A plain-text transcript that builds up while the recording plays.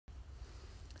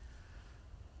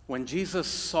When Jesus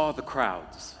saw the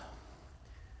crowds,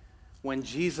 when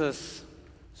Jesus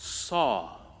saw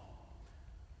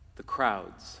the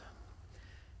crowds,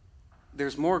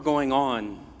 there's more going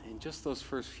on in just those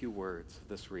first few words of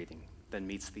this reading than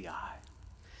meets the eye.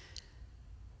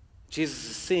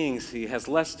 Jesus' seeing has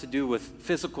less to do with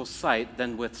physical sight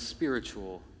than with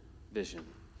spiritual vision.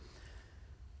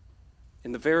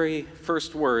 In the very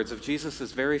first words of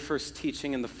Jesus' very first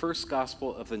teaching in the first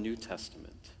gospel of the New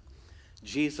Testament,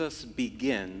 Jesus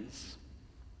begins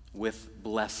with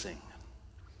blessing.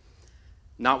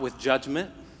 Not with judgment,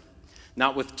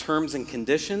 not with terms and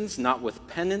conditions, not with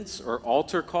penance or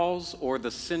altar calls or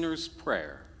the sinner's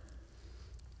prayer,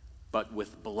 but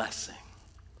with blessing.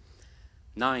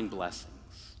 9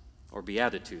 blessings, or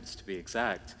beatitudes to be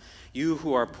exact. You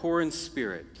who are poor in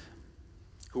spirit,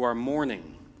 who are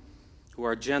mourning, who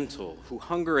are gentle, who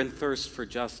hunger and thirst for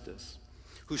justice,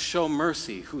 who show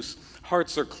mercy, whose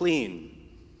hearts are clean,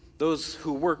 those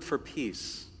who work for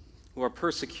peace, who are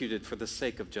persecuted for the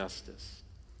sake of justice,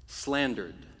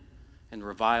 slandered and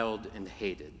reviled and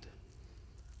hated.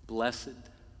 Blessed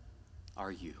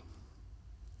are you.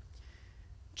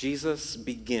 Jesus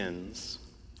begins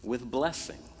with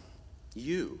blessing.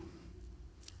 You.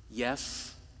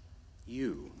 Yes,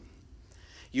 you.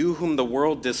 You whom the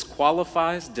world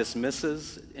disqualifies,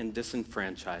 dismisses, and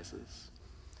disenfranchises.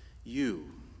 You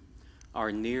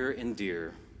are near and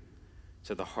dear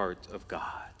to the heart of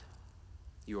God.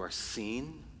 You are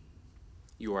seen,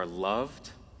 you are loved,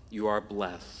 you are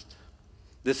blessed.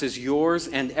 This is yours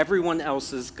and everyone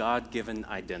else's God-given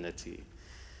identity,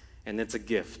 and it's a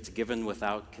gift given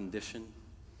without condition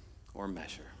or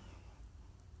measure.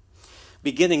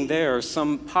 Beginning there,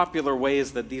 some popular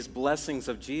ways that these blessings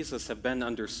of Jesus have been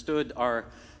understood are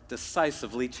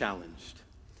decisively challenged.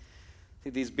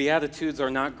 These Beatitudes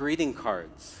are not greeting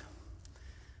cards.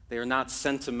 They are not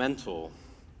sentimental.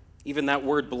 Even that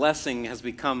word blessing has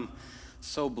become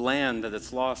so bland that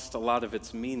it's lost a lot of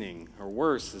its meaning, or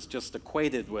worse, is just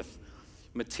equated with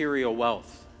material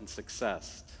wealth and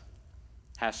success.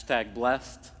 Hashtag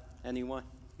blessed, anyone?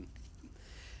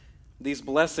 These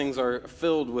blessings are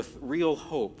filled with real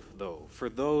hope, though, for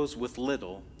those with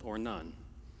little or none.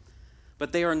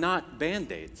 But they are not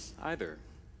Band-Aids either.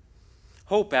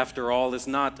 Hope, after all, is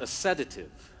not a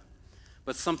sedative,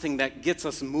 but something that gets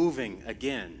us moving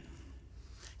again,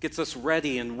 gets us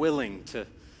ready and willing to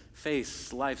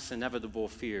face life's inevitable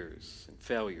fears and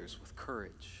failures with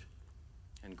courage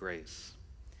and grace.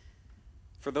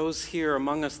 For those here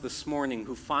among us this morning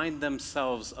who find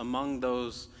themselves among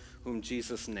those whom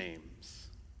Jesus names,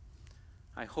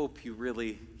 I hope you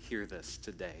really hear this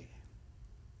today.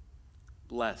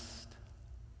 Blessed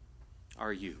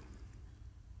are you.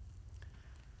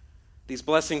 These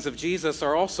blessings of Jesus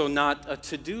are also not a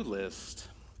to-do list.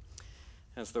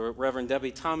 As the Reverend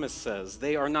Debbie Thomas says,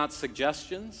 they are not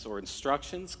suggestions or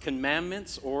instructions,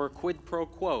 commandments or quid pro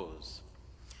quos.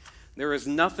 There is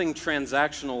nothing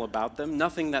transactional about them,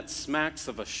 nothing that smacks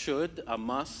of a should, a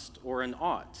must, or an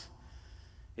ought.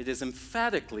 It is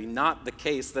emphatically not the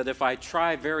case that if I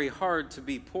try very hard to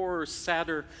be poorer,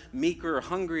 sadder, meeker,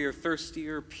 hungrier,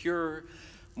 thirstier, pure,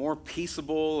 more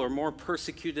peaceable, or more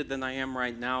persecuted than I am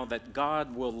right now, that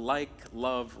God will like,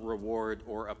 love, reward,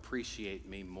 or appreciate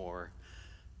me more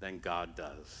than God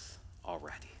does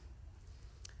already.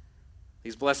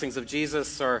 These blessings of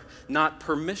Jesus are not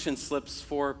permission slips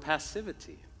for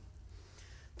passivity.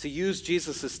 To use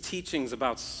Jesus' teachings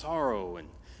about sorrow and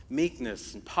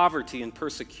meekness and poverty and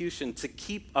persecution to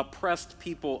keep oppressed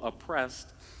people oppressed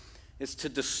is to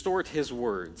distort his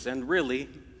words and really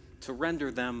to render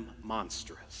them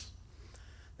monstrous.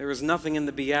 There is nothing in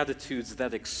the Beatitudes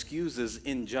that excuses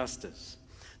injustice,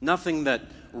 nothing that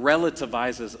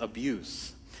relativizes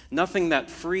abuse, nothing that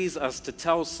frees us to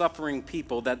tell suffering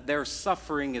people that their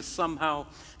suffering is somehow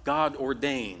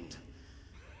God-ordained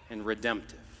and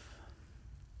redemptive.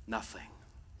 Nothing.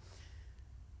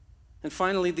 And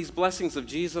finally, these blessings of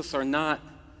Jesus are not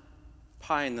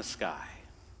pie in the sky.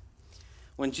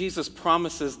 When Jesus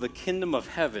promises the kingdom of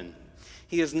heaven,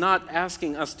 he is not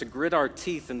asking us to grit our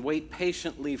teeth and wait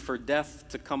patiently for death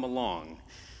to come along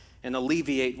and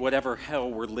alleviate whatever hell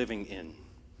we're living in.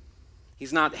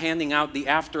 He's not handing out the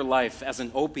afterlife as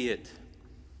an opiate,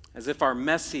 as if our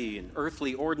messy and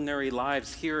earthly ordinary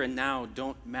lives here and now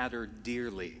don't matter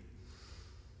dearly.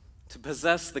 To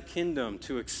possess the kingdom,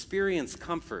 to experience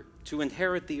comfort, to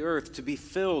inherit the earth, to be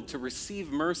filled, to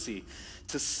receive mercy,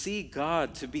 to see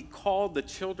God, to be called the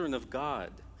children of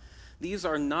God. These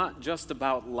are not just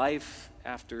about life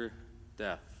after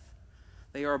death.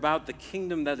 They are about the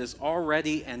kingdom that is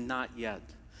already and not yet.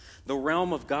 the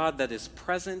realm of God that is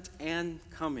present and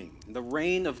coming, the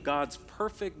reign of God's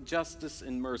perfect justice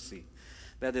and mercy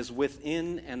that is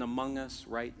within and among us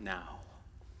right now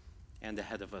and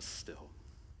ahead of us still.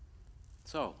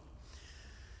 So,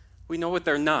 we know what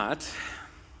they're not.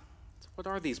 So what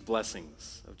are these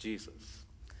blessings of Jesus?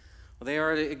 Well, they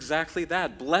are exactly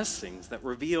that, blessings that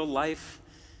reveal life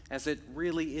as it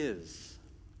really is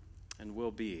and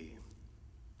will be.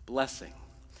 Blessing.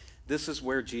 This is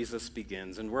where Jesus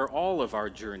begins and where all of our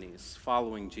journeys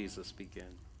following Jesus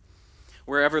begin.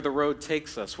 Wherever the road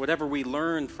takes us, whatever we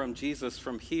learn from Jesus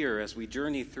from here as we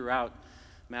journey throughout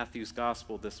Matthew's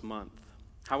gospel this month,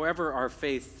 however our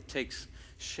faith takes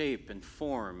shape and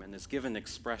form and is given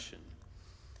expression,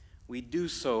 we do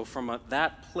so from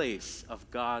that place of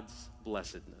God's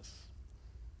blessedness.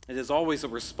 It is always a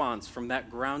response from that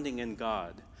grounding in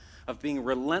God, of being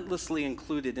relentlessly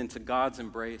included into God's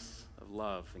embrace of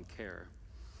love and care.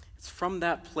 It's from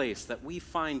that place that we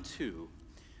find, too,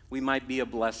 we might be a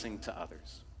blessing to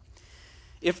others.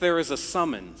 If there is a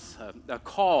summons, a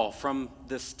call from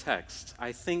this text,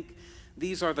 I think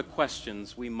these are the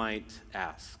questions we might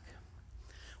ask.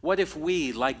 What if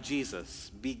we, like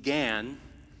Jesus, began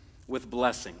with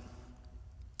blessing?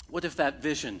 What if that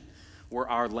vision were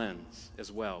our lens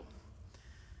as well?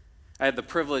 I had the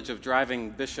privilege of driving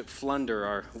Bishop Flunder,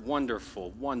 our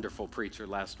wonderful, wonderful preacher,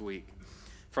 last week,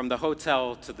 from the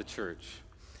hotel to the church.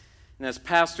 And as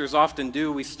pastors often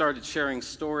do, we started sharing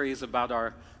stories about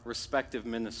our respective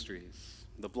ministries,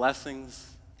 the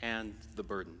blessings and the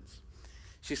burdens.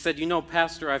 She said, "You know,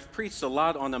 Pastor, I've preached a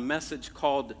lot on a message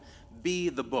called Be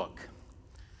the Book."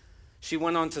 She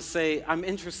went on to say, "I'm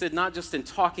interested not just in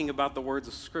talking about the words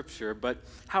of Scripture, but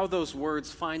how those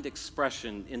words find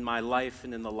expression in my life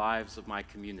and in the lives of my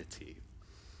community."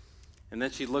 And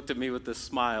then she looked at me with this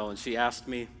smile and she asked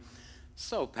me,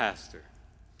 "So, Pastor,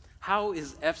 how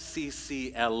is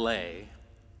FCCLA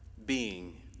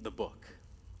being the book?"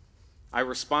 I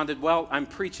responded, "Well, I'm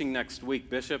preaching next week,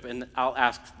 Bishop, and I'll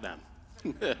ask them."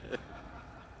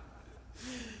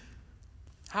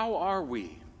 How are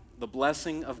we the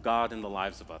blessing of God in the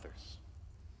lives of others?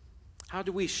 How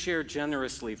do we share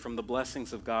generously from the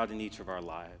blessings of God in each of our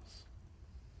lives?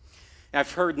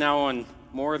 I've heard now on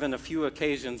more than a few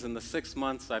occasions in the 6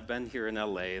 months I've been here in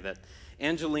LA that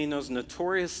Angelenos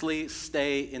notoriously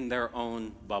stay in their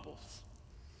own bubbles.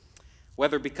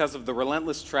 Whether because of the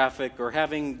relentless traffic or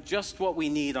having just what we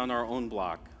need on our own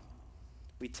block,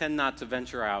 we tend not to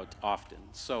venture out often,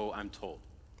 so I'm told.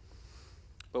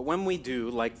 But when we do,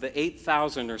 like the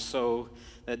 8,000 or so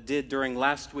that did during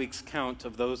last week's count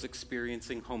of those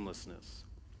experiencing homelessness,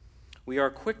 we are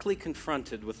quickly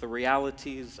confronted with the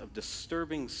realities of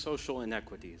disturbing social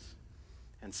inequities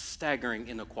and staggering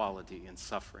inequality and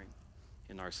suffering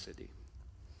in our city.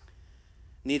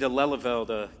 Nita Leleveld,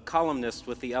 a columnist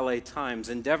with the LA Times,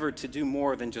 endeavored to do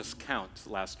more than just count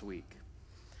last week.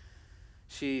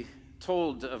 She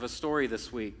told of a story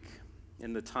this week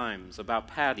in the Times about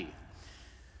Patty,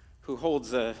 who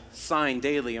holds a sign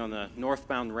daily on the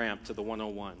northbound ramp to the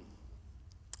 101.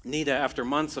 Nita, after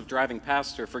months of driving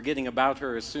past her, forgetting about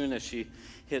her as soon as she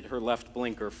hit her left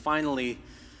blinker, finally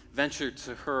ventured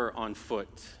to her on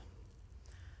foot.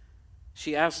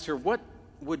 She asked her, "What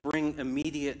would bring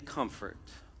immediate comfort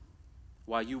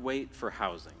while you wait for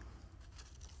housing?"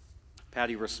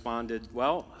 Patty responded,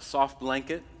 "Well, a soft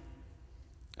blanket,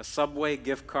 a Subway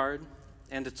gift card,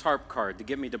 and a TARP card to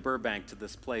get me to Burbank to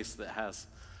this place that has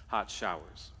hot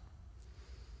showers."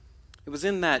 It was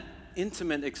in that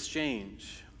intimate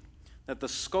exchange that the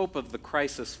scope of the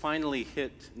crisis finally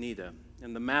hit Nita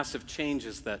and the massive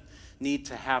changes that need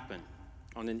to happen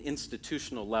on an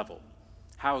institutional level: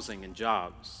 housing and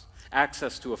jobs,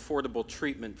 access to affordable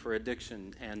treatment for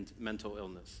addiction and mental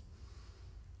illness.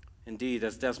 Indeed,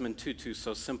 as Desmond Tutu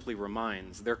so simply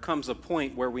reminds, there comes a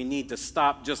point where we need to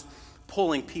stop just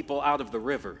pulling people out of the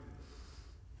river.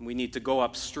 We need to go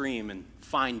upstream and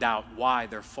find out why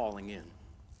they're falling in.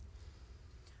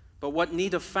 But what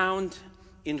Nita found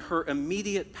in her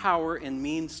immediate power and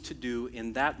means to do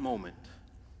in that moment,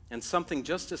 and something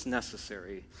just as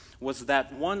necessary, was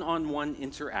that one-on-one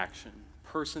interaction,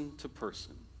 person to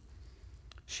person.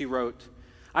 She wrote,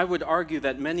 "I would argue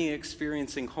that many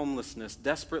experiencing homelessness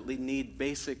desperately need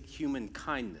basic human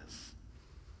kindness,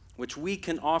 which we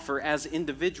can offer as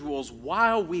individuals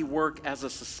while we work as a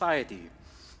society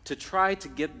to try to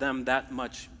get them that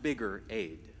much bigger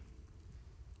aid.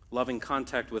 Loving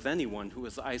contact with anyone who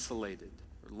is isolated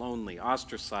or lonely,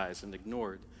 ostracized, and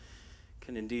ignored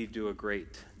can indeed do a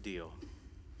great deal."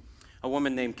 A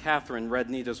woman named Catherine read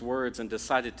Nita's words and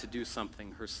decided to do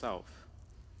something herself.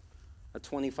 A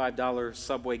 $25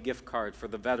 Subway gift card for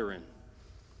the veteran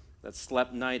that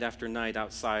slept night after night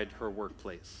outside her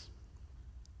workplace.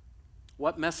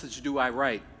 What message do I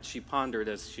write? She pondered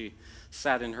as she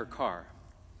sat in her car.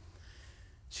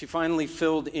 She finally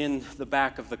filled in the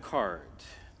back of the card.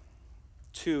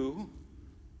 To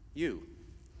you.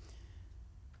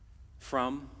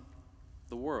 From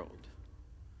the world.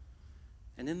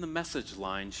 And in the message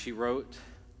line, she wrote,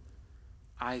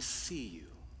 I see you.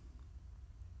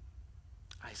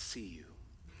 I see you.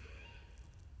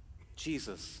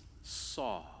 Jesus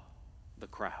saw the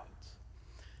crowds.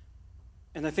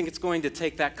 And I think it's going to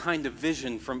take that kind of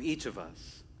vision from each of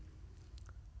us.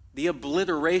 The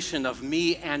obliteration of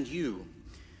me and you,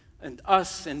 and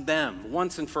us and them,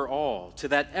 once and for all, to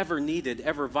that ever needed,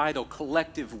 ever vital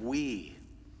collective we.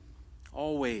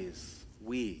 Always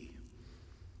we.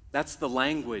 That's the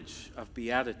language of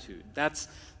beatitude. That's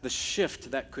the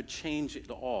shift that could change it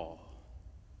all.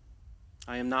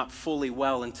 I am not fully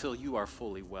well until you are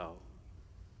fully well.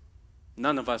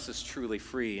 None of us is truly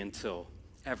free until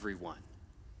everyone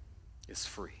is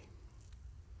free.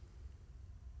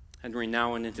 Henry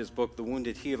Nouwen, in his book, The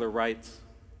Wounded Healer, writes,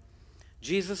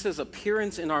 Jesus'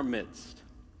 appearance in our midst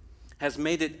has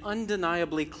made it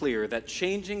undeniably clear that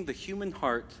changing the human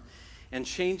heart and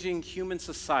changing human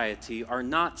society are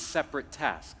not separate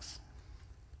tasks,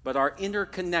 but are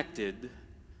interconnected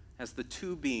as the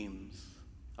two beams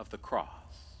of the cross.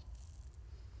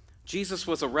 Jesus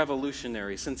was a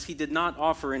revolutionary since he did not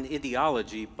offer an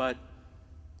ideology, but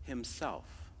himself.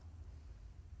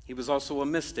 He was also a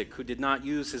mystic who did not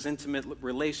use his intimate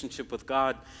relationship with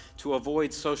God to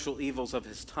avoid social evils of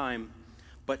his time,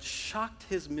 but shocked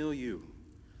his milieu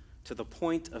to the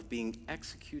point of being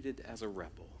executed as a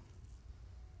rebel.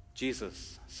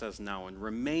 Jesus, says Nouwen,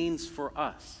 remains for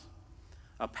us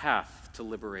a path to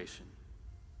liberation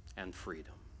and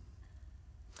freedom.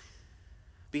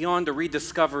 Beyond a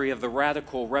rediscovery of the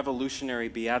radical, revolutionary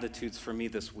Beatitudes for me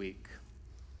this week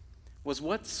was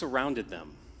what surrounded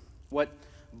them, what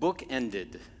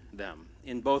bookended them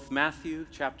in both Matthew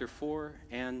chapter 4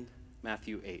 and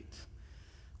Matthew 8,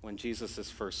 when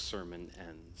Jesus' first sermon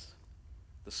ends.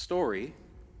 The story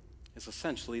is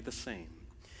essentially the same.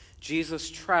 Jesus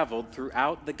traveled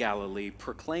throughout the Galilee,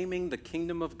 proclaiming the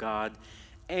kingdom of God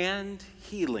and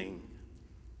healing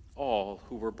all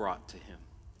who were brought to him.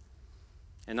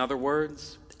 In other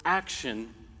words,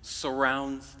 action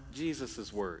surrounds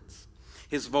Jesus' words.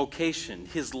 His vocation,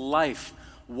 his life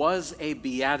was a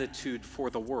beatitude for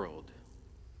the world.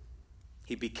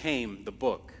 He became the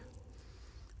book,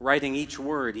 writing each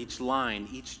word, each line,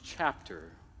 each chapter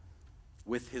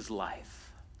with his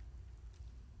life.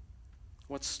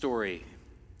 What story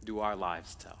do our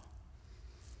lives tell?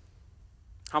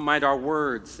 How might our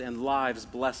words and lives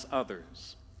bless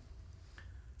others?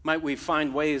 Might we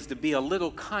find ways to be a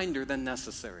little kinder than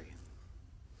necessary?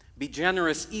 Be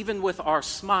generous even with our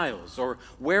smiles, or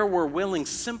where we're willing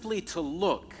simply to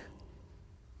look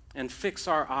and fix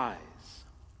our eyes,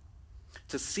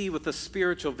 to see with a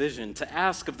spiritual vision, to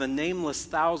ask of the nameless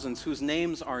thousands whose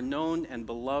names are known and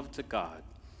beloved to God.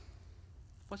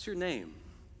 What's your name?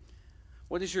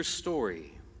 What is your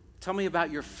story? Tell me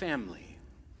about your family.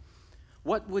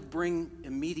 What would bring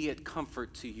immediate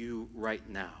comfort to you right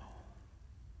now?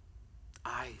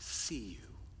 I see you.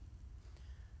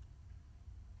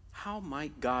 How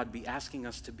might God be asking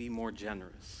us to be more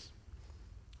generous,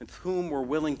 with whom we're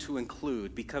willing to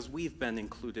include because we've been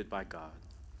included by God?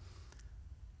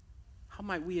 How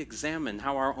might we examine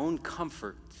how our own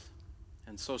comfort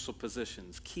and social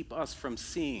positions keep us from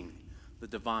seeing the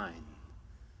divine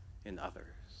in others?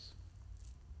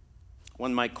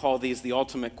 One might call these the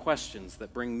ultimate questions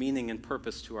that bring meaning and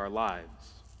purpose to our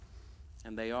lives,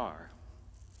 and they are.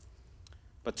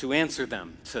 But to answer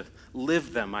them, to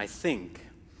live them, I think,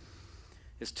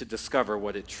 is to discover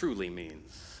what it truly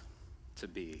means to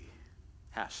be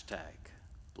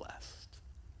 #blessed.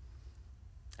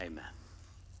 Amen.